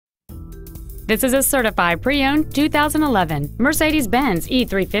This is a certified pre-owned 2011 Mercedes-Benz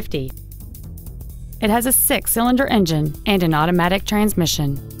E350. It has a 6-cylinder engine and an automatic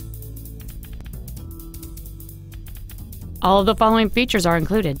transmission. All of the following features are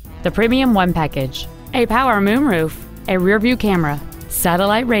included: the Premium One package, a power moonroof, a rear-view camera,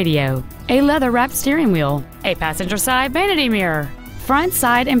 satellite radio, a leather-wrapped steering wheel, a passenger side vanity mirror, front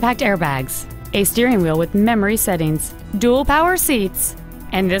side impact airbags, a steering wheel with memory settings, dual power seats,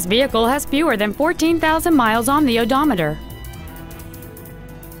 and this vehicle has fewer than 14,000 miles on the odometer.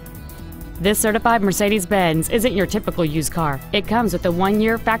 This certified Mercedes-Benz isn't your typical used car. It comes with a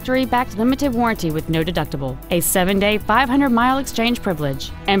 1-year factory-backed limited warranty with no deductible, a 7-day, 500-mile exchange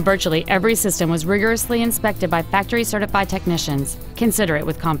privilege, and virtually every system was rigorously inspected by factory-certified technicians. Consider it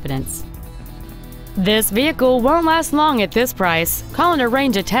with confidence. This vehicle won't last long at this price. Call and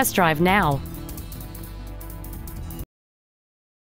arrange a test drive now.